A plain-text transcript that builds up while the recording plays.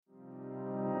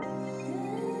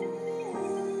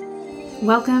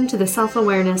Welcome to the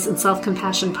Self-Awareness and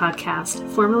Self-Compassion Podcast,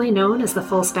 formerly known as the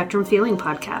Full Spectrum Feeling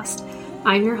Podcast.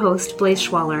 I'm your host, Blaise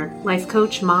Schwaller, life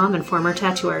coach, mom, and former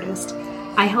tattoo artist.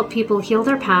 I help people heal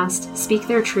their past, speak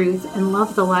their truth, and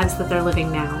love the lives that they're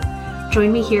living now.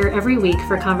 Join me here every week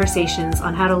for conversations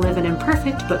on how to live an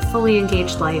imperfect but fully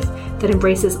engaged life that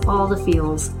embraces all the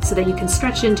feels so that you can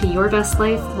stretch into your best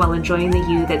life while enjoying the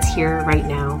you that's here right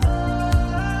now.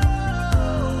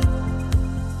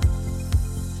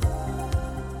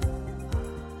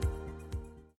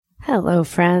 Hello,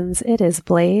 friends. It is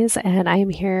Blaise, and I am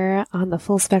here on the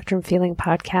Full Spectrum Feeling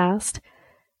Podcast,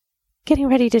 getting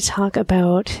ready to talk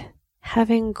about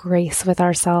having grace with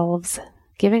ourselves,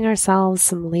 giving ourselves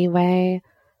some leeway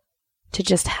to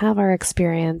just have our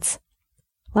experience.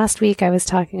 Last week, I was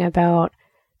talking about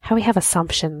how we have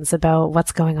assumptions about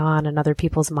what's going on in other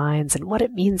people's minds and what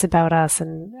it means about us.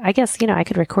 And I guess, I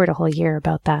could record a whole year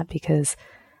about that because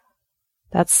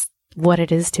that's what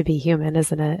it is to be human,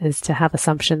 isn't it? Is to have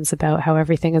assumptions about how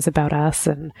everything is about us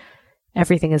and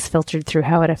everything is filtered through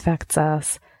how it affects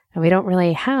us. And we don't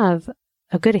really have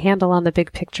a good handle on the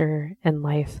big picture in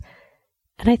life.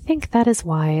 And I think that is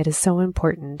why it is so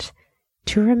important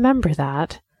to remember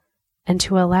that and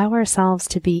to allow ourselves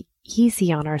to be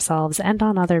easy on ourselves and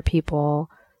on other people,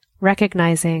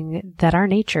 recognizing that our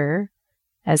nature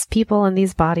as people in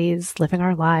these bodies, living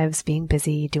our lives, being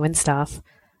busy, doing stuff,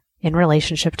 in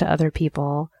relationship to other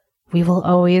people, we will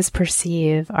always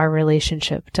perceive our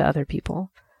relationship to other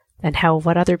people and how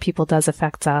what other people does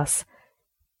affects us.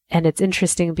 And it's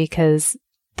interesting because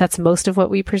that's most of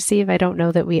what we perceive. I don't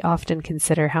know that we often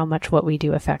consider how much what we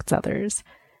do affects others.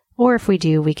 Or if we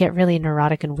do, we get really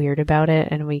neurotic and weird about it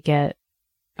and we get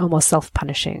almost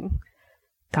self-punishing.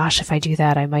 Gosh, if I do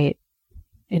that, I might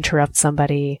interrupt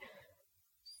somebody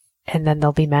and then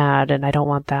they'll be mad and I don't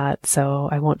want that, so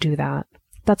I won't do that.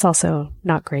 That's also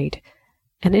not great.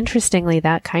 And interestingly,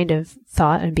 that kind of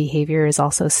thought and behavior is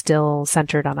also still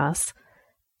centered on us.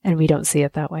 And we don't see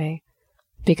it that way.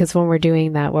 Because when we're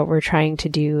doing that, what we're trying to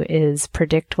do is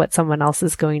predict what someone else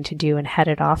is going to do and head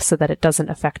it off so that it doesn't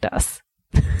affect us.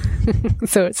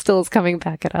 So it still is coming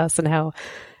back at us and how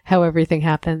everything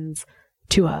happens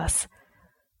to us.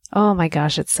 Oh my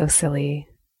gosh, it's so silly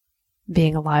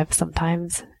being alive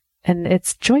sometimes. And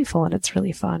it's joyful and it's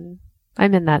really fun.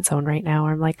 I'm in that zone right now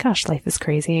where I'm like, gosh, life is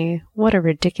crazy. What a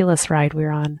ridiculous ride we're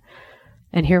on.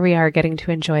 And here we are getting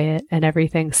to enjoy it, and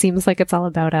everything seems like it's all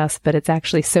about us, but it's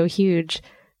actually so huge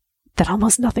that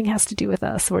almost nothing has to do with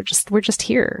us. We're just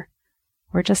here.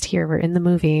 We're just here. We're in the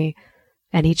movie,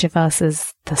 and each of us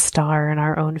is the star in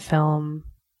our own film.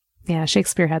 Yeah,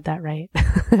 Shakespeare had that right.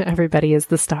 Everybody is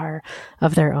the star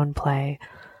of their own play.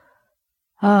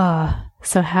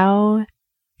 So how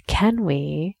can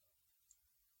we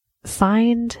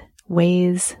find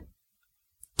ways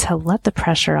to let the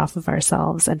pressure off of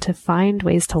ourselves and to find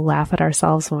ways to laugh at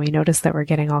ourselves when we notice that we're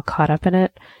getting all caught up in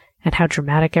it and how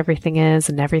dramatic everything is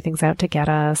and everything's out to get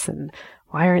us and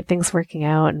why aren't things working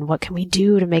out and what can we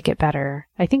do to make it better?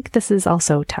 I think this is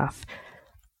also tough.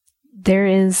 There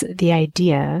is the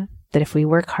idea that if we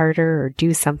work harder or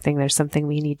do something, there's something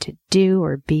we need to do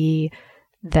or be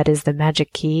that is the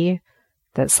magic key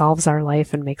that solves our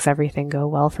life and makes everything go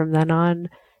well from then on.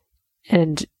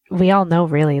 And we all know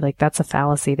really, like, that's a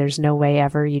fallacy. There's no way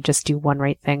ever you just do one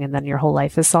right thing and then your whole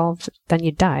life is solved. Then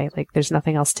you die. Like, there's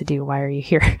nothing else to do. Why are you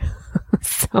here?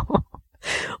 So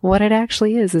what it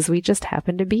actually is we just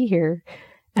happen to be here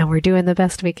and we're doing the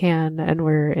best we can and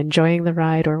we're enjoying the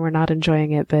ride or we're not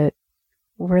enjoying it, but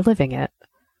we're living it.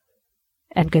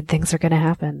 And good things are going to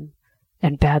happen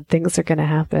and bad things are going to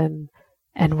happen.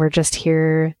 And we're just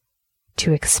here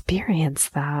to experience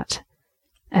that.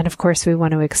 And of course, we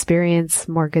want to experience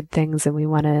more good things and we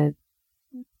want to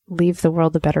leave the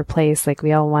world a better place. Like,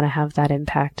 we all want to have that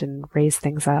impact and raise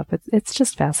things up. It's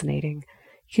just fascinating.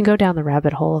 You can go down the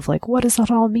rabbit hole of like, what does that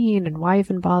all mean and why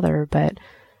even bother? But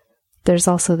there's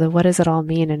also the what does it all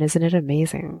mean and isn't it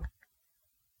amazing?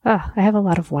 I have a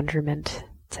lot of wonderment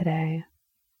today.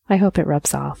 I hope it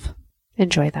rubs off.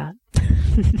 Enjoy that.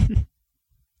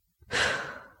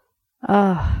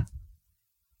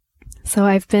 So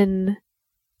I've been,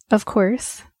 of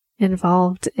course,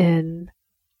 involved in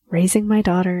raising my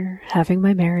daughter, having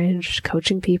my marriage,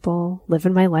 coaching people,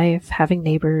 living my life, having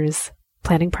neighbors,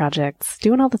 planning projects,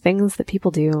 doing all the things that people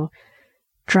do,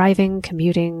 driving,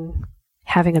 commuting,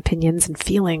 having opinions and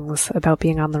feelings about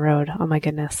being on the road. Oh my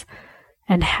goodness.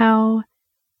 And how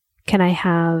can I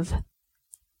have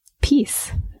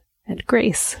peace and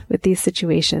grace with these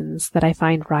situations that I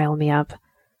find rile me up?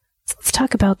 So let's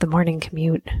talk about the morning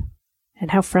commute and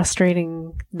how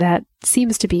frustrating that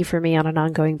seems to be for me on an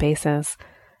ongoing basis.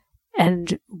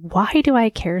 And why do I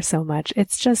care so much?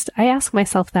 It's just, I ask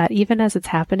myself that even as it's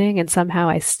happening, and somehow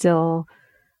I still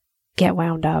get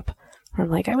wound up. I'm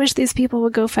like, I wish these people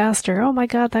would go faster. Oh my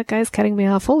God, that guy's cutting me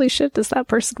off. Holy shit, does that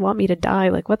person want me to die?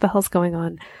 Like, what the hell's going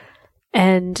on?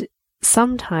 And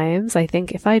sometimes I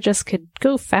think if I just could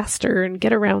go faster and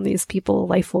get around these people,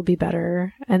 life will be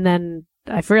better. And then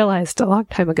I've realized a long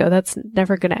time ago that's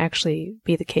never going to actually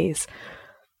be the case.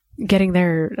 Getting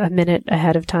there a minute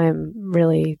ahead of time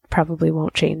really probably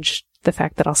won't change the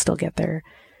fact that I'll still get there.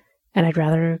 And I'd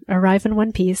rather arrive in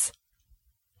one piece.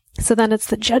 So then it's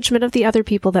the judgment of the other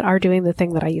people that are doing the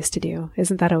thing that I used to do.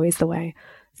 Isn't that always the way?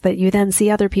 It's that you then see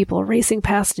other people racing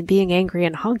past and being angry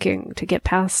and honking to get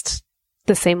past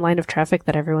the same line of traffic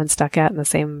that everyone's stuck at, and the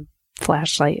same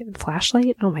flashlight?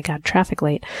 Oh my God, traffic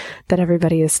light that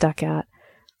everybody is stuck at.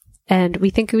 And we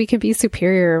think we can be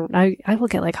superior. I will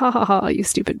get like, ha ha ha, you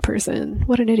stupid person.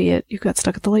 What an idiot. You got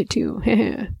stuck at the light too.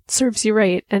 Serves you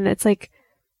right. And it's like,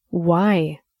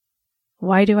 why?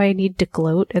 Why do I need to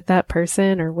gloat at that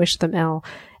person or wish them ill?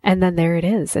 And then there it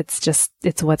is.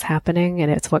 It's what's happening,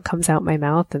 and it's what comes out my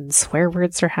mouth, and swear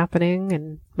words are happening,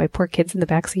 and my poor kid's in the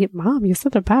backseat. Mom, you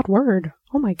said a bad word.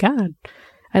 Oh my God.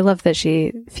 I love that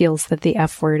she feels that the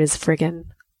F word is friggin'.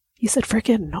 You said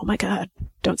frickin'. Oh my God.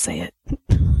 Don't say it.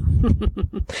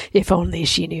 If only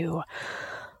she knew.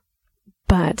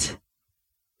 But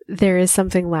there is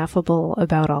something laughable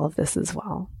about all of this as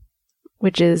well,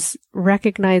 which is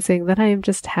recognizing that I am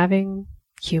just having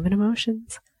human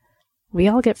emotions. We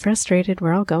all get frustrated.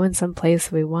 We're all going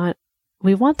someplace. We want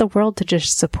the world to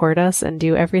just support us and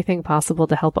do everything possible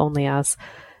to help only us.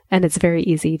 And it's very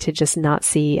easy to just not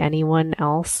see anyone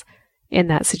else in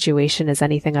that situation as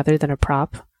anything other than a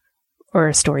prop or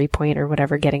a story point or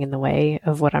whatever getting in the way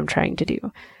of what I'm trying to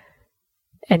do.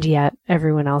 And yet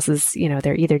everyone else is,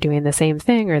 they're either doing the same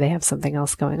thing or they have something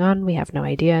else going on. We have no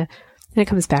idea. And it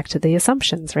comes back to the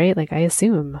assumptions, right? Like, I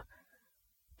assume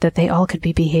that they all could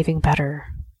be behaving better.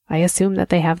 I assume that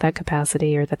they have that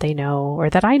capacity, or that they know, or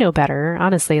that I know better.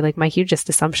 Honestly, like, my hugest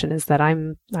assumption is that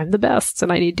I'm the best and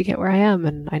I need to get where I am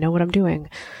and I know what I'm doing.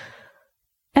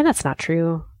 And that's not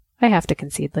true. I have to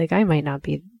concede, like, I might not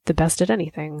be the best at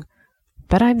anything,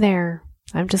 but I'm there.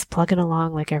 I'm just plugging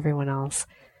along like everyone else.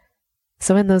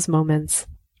 So in those moments,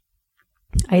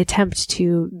 I attempt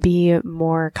to be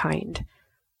more kind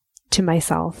to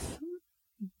myself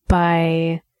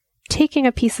by taking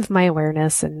a piece of my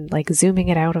awareness and like zooming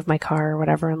it out of my car or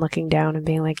whatever and looking down and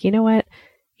being like, you know what?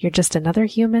 You're just another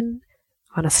human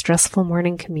on a stressful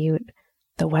morning commute.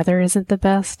 The weather isn't the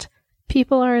best.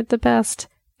 People aren't the best.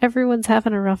 Everyone's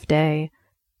having a rough day,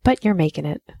 but you're making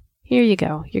it. Here you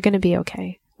go. You're going to be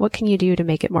okay. What can you do to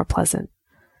make it more pleasant?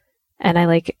 And I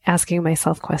like asking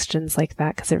myself questions like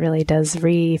that because it really does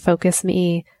refocus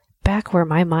me back where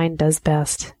my mind does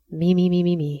best.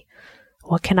 Me.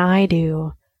 What can I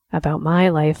do about my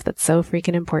life that's so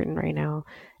freaking important right now?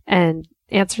 And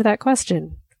answer that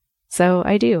question. So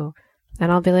I do.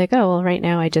 And I'll be like, oh, well, right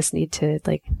now I just need to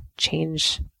like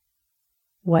change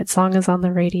what song is on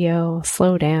the radio,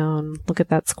 slow down, look at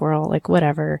that squirrel, like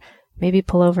whatever. Maybe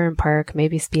pull over and park,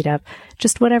 maybe speed up,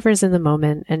 just whatever's in the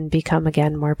moment, and become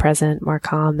again more present, more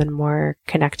calm, and more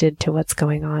connected to what's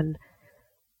going on.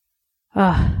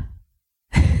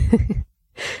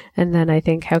 And then I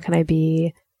think, how can I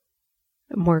be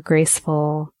more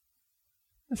graceful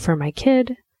for my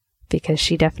kid? Because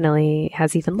she definitely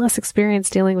has even less experience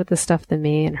dealing with this stuff than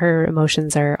me, and her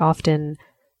emotions are often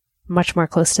much more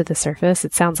close to the surface.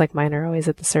 It sounds like mine are always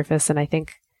at the surface, and I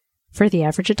think for the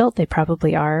average adult, they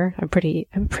probably are. I'm pretty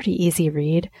easy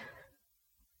read.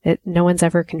 No one's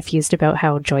ever confused about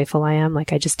how joyful I am.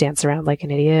 Like, I just dance around like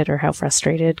an idiot, or how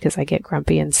frustrated because I get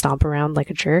grumpy and stomp around like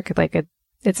a jerk. Like,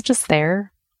 it's just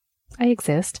there. I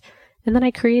exist. And then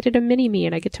I created a mini me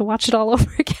and I get to watch it all over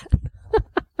again.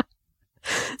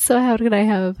 So how can I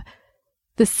have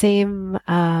the same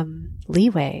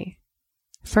leeway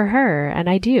for her? And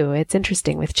I do. It's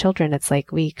interesting with children. It's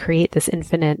like we create this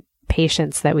infinite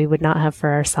patience that we would not have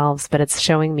for ourselves, but it's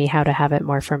showing me how to have it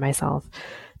more for myself,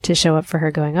 to show up for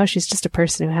her going, oh, she's just a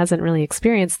person who hasn't really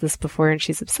experienced this before and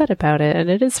she's upset about it and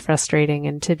it is frustrating,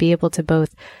 and to be able to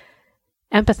both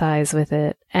empathize with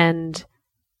it and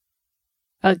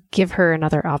give her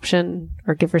another option,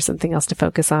 or give her something else to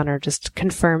focus on, or just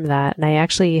confirm that. And I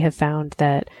actually have found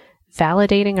that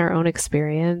validating our own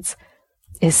experience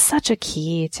is such a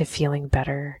key to feeling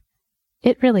better.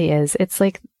 It really is. It's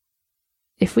like,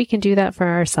 if we can do that for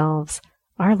ourselves,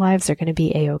 our lives are going to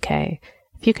be a-okay.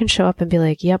 If you can show up and be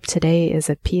like, yep, today is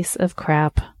a piece of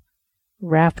crap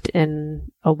wrapped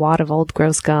in a wad of old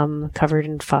gross gum covered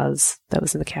in fuzz that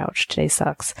was in the couch. Today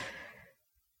sucks.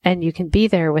 and you can be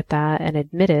there with that and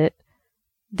admit it,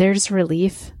 there's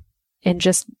relief in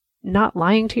just not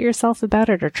lying to yourself about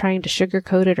it or trying to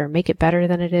sugarcoat it or make it better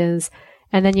than it is.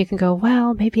 And then you can go,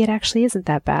 well, maybe it actually isn't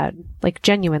that bad. Like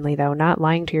genuinely though, not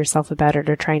lying to yourself about it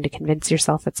or trying to convince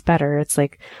yourself it's better. It's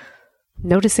like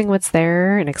noticing what's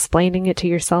there and explaining it to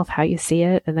yourself how you see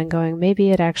it, and then going, maybe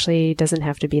it actually doesn't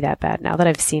have to be that bad. Now that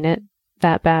I've seen it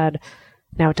that bad,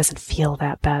 now it doesn't feel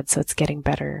that bad, so it's getting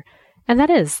better. And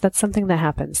that's something that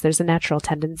happens. There's a natural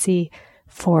tendency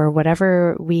for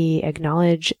whatever we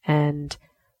acknowledge and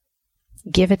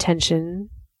give attention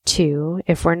to,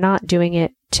 if we're not doing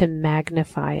it to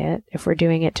magnify it, if we're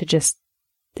doing it to just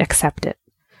accept it.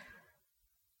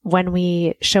 When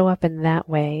we show up in that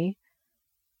way,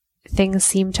 things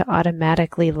seem to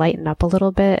automatically lighten up a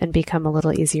little bit and become a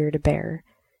little easier to bear.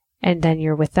 And then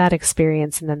you're with that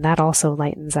experience, and then that also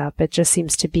lightens up. It just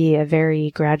seems to be a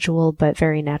very gradual but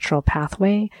very natural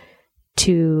pathway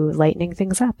to lightening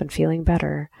things up and feeling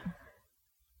better.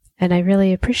 And I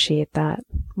really appreciate that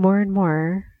more and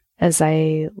more as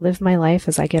I live my life,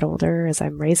 as I get older, as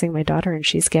I'm raising my daughter and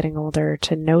she's getting older,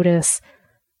 to notice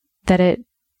that it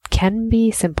can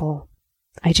be simple.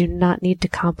 I do not need to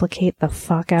complicate the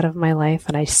fuck out of my life,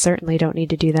 and I certainly don't need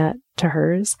to do that to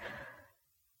hers.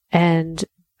 And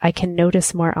I can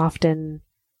notice more often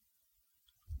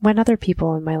when other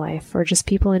people in my life, or just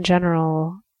people in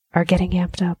general, are getting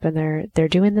amped up and they're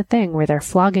doing the thing where they're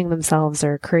flogging themselves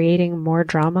or creating more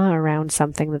drama around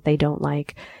something that they don't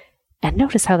like. And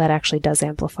notice how that actually does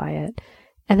amplify it.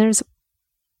 And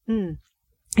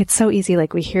it's so easy.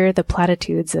 Like we hear the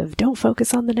platitudes of don't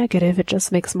focus on the negative. It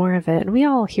just makes more of it. And we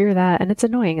all hear that, and it's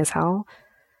annoying as hell.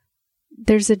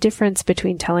 There's a difference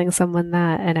between telling someone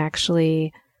that and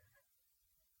actually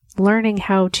learning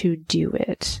how to do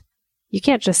it. You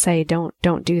can't just say, don't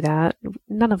do that.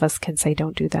 None of us can say,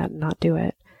 don't do that and not do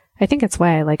it. I think it's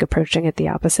why I like approaching it the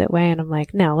opposite way. And I'm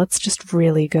like, no, let's just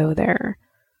really go there.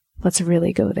 Let's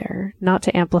really go there. Not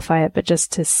to amplify it, but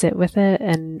just to sit with it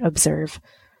and observe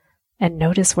and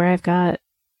notice where I've got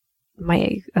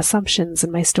my assumptions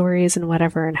and my stories and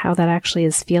whatever, and how that actually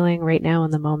is feeling right now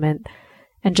in the moment.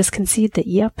 And just concede that,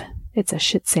 yep, it's a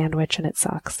shit sandwich and it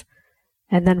sucks.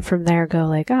 And then from there go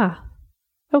like,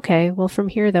 okay, well from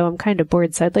here though, I'm kind of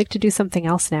bored, so I'd like to do something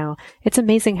else now. It's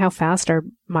amazing how fast our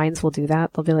minds will do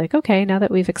that. They'll be like, okay, now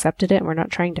that we've accepted it and we're not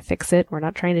trying to fix it, we're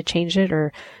not trying to change it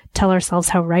or tell ourselves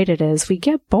how right it is, we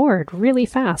get bored really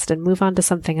fast and move on to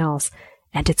something else.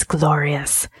 And it's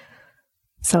glorious.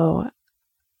 So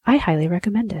I highly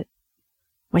recommend it.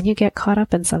 When you get caught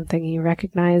up in something, you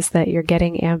recognize that you're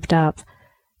getting amped up.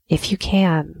 If you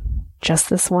can, just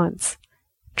this once,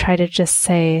 try to just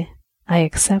say, I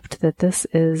accept that this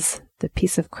is the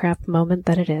piece of crap moment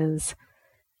that it is.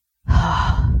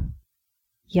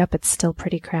 Yep, it's still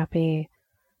pretty crappy.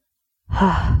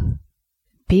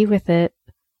 Be with it.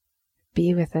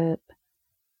 Be with it.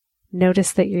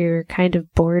 Notice that you're kind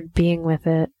of bored being with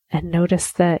it, and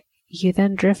notice that you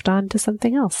then drift on to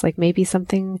something else, like maybe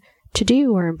something to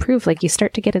do or improve. Like you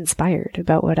start to get inspired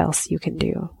about what else you can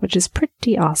do, which is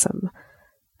pretty awesome.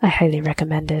 I highly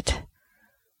recommend it.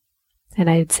 And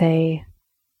I'd say,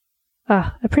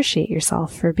 appreciate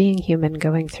yourself for being human,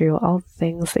 going through all the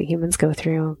things that humans go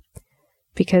through,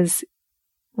 because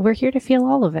we're here to feel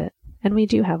all of it, and we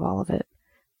do have all of it.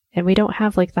 And we don't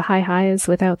have like the high highs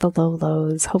without the low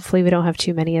lows. Hopefully we don't have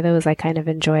too many of those. I kind of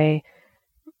enjoy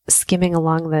skimming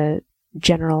along the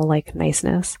general like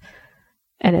niceness,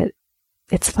 and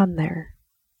it's fun there.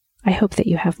 I hope that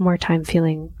you have more time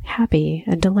feeling happy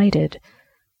and delighted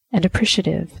and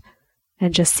appreciative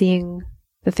and just seeing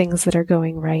the things that are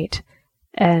going right,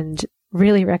 and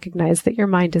really recognize that your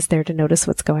mind is there to notice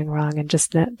what's going wrong, and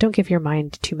just don't give your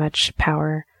mind too much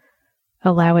power.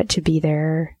 Allow it to be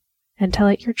there and tell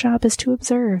it your job is to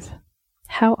observe.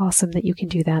 How awesome that you can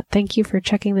do that. Thank you for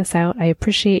checking this out. I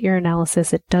appreciate your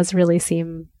analysis. It does really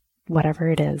seem whatever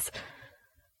it is.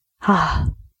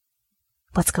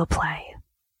 Let's go play.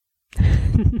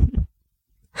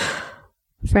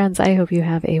 Friends, I hope you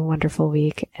have a wonderful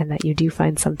week and that you do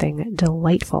find something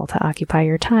delightful to occupy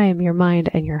your time, your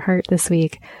mind, and your heart this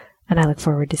week. And I look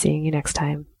forward to seeing you next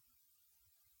time.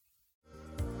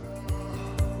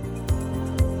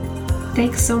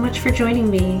 Thanks so much for joining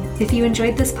me. If you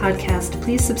enjoyed this podcast,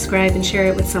 please subscribe and share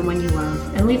it with someone you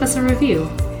love, and leave us a review.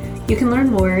 You can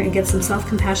learn more and get some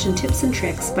self-compassion tips and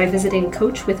tricks by visiting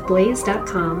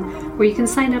coachwithblaze.com, where you can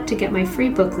sign up to get my free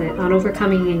booklet on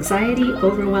overcoming anxiety,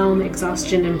 overwhelm,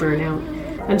 exhaustion, and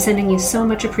burnout. I'm sending you so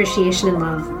much appreciation and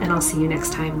love, and I'll see you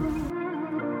next time.